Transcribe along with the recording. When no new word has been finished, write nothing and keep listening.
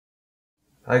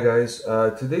Hi guys,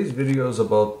 today's video is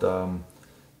about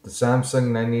the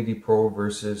Samsung 980 Pro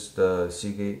versus the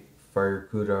Seagate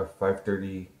Firecuda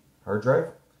 530 hard drive.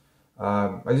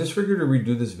 I just figured to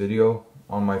redo this video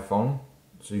on my phone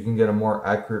so you can get a more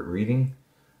accurate reading.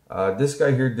 This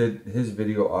guy here did his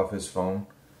video off his phone.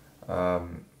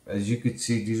 As you could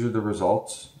see, these are the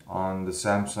results on the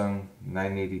Samsung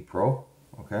 980 Pro.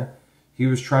 Okay, he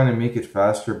was trying to make it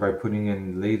faster by putting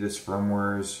in latest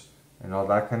firmwares and all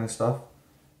that kind of stuff.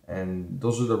 And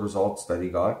those are the results that he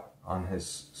got on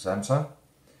his Samsung.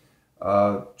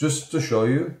 Just to show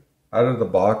you, out of the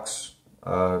box,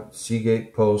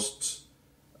 Seagate posts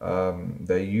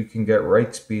that you can get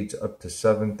write speeds up to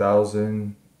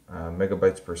 7,000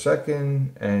 megabytes per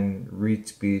second and read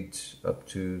speeds up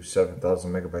to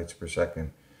 7,000 megabytes per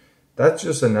second. That's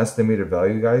just an estimated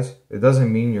value, guys. It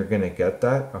doesn't mean you're going to get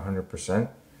that 100%.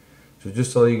 So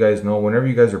just to let you guys know, whenever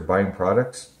you guys are buying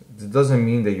products, it doesn't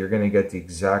mean that you're going to get the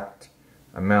exact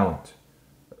amount.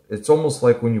 It's almost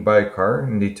like when you buy a car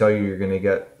and they tell you you're going to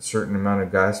get a certain amount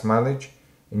of gas mileage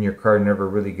and your car never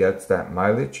really gets that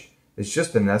mileage. It's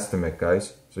just an estimate,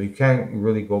 guys. So you can't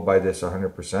really go by this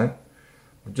 100%.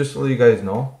 But just to let you guys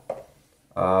know,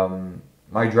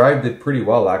 my drive did pretty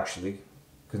well actually,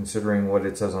 considering what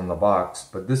it says on the box.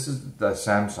 But this is the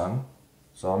Samsung.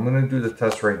 So I'm going to do the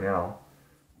test right now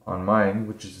on mine,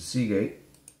 which is a Seagate.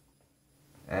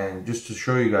 And just to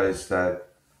show you guys that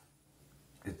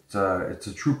it's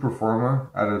a true performer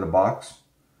out of the box.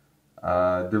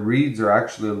 The reads are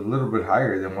actually a little bit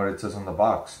higher than what it says on the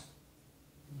box.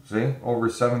 See, over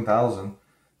 7,000.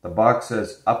 The box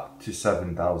says up to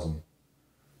 7,000.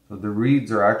 So the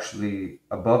reads are actually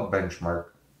above benchmark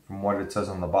from what it says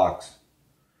on the box.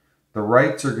 The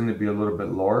writes are going to be a little bit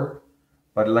lower,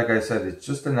 but like I said, it's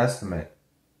just an estimate.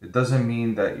 It doesn't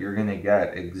mean that you're going to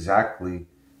get exactly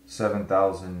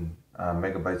 7,000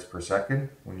 megabytes per second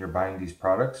when you're buying these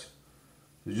products.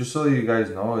 So just so you guys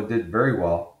know, it did very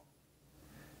well.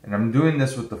 And I'm doing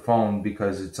this with the phone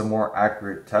because it's a more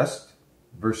accurate test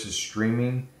versus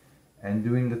streaming and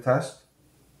doing the test.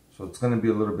 So it's going to be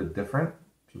a little bit different.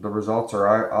 So the results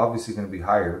are obviously going to be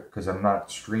higher because I'm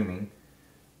not streaming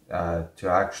to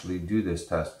actually do this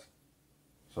test.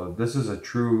 So this is a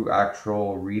true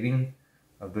actual reading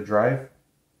of the drive.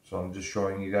 So I'm just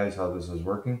showing you guys how this is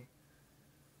working.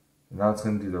 And now it's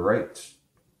going to do the writes.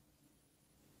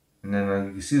 And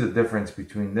then you see the difference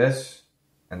between this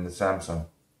and the Samsung.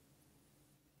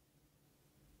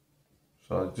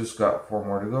 So I just got 4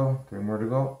 more to go, 3 more to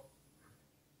go.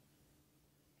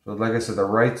 So like I said, the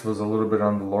writes was a little bit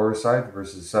on the lower side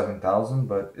versus 7,000,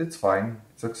 but it's fine.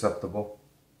 It's acceptable.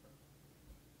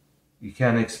 You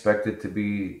can't expect it to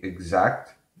be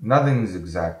exact. Nothing's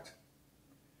exact.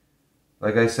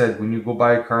 Like I said, when you go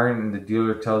buy a car and the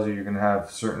dealer tells you you're going to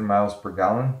have certain miles per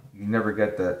gallon, you never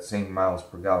get that same miles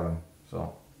per gallon.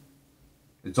 So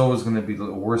it's always going to be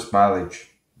the worse mileage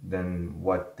than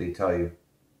what they tell you.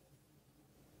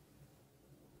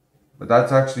 But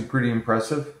that's actually pretty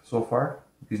impressive so far.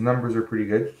 These numbers are pretty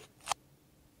good.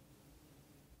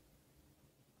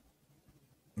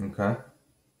 Okay.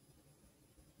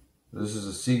 This is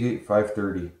a Seagate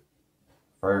 530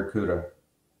 Firecuda.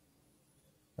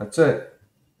 That's it.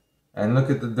 And look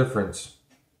at the difference.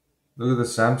 Look at the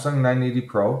Samsung 980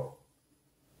 Pro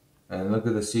and look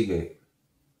at the Seagate.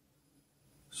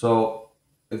 So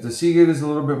if the Seagate is a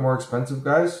little bit more expensive,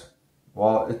 guys,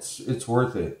 well, it's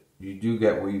worth it. You do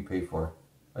get what you pay for,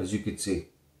 as you could see.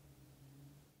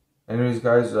 Anyways,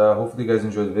 guys, hopefully you guys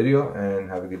enjoyed the video and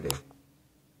have a good day.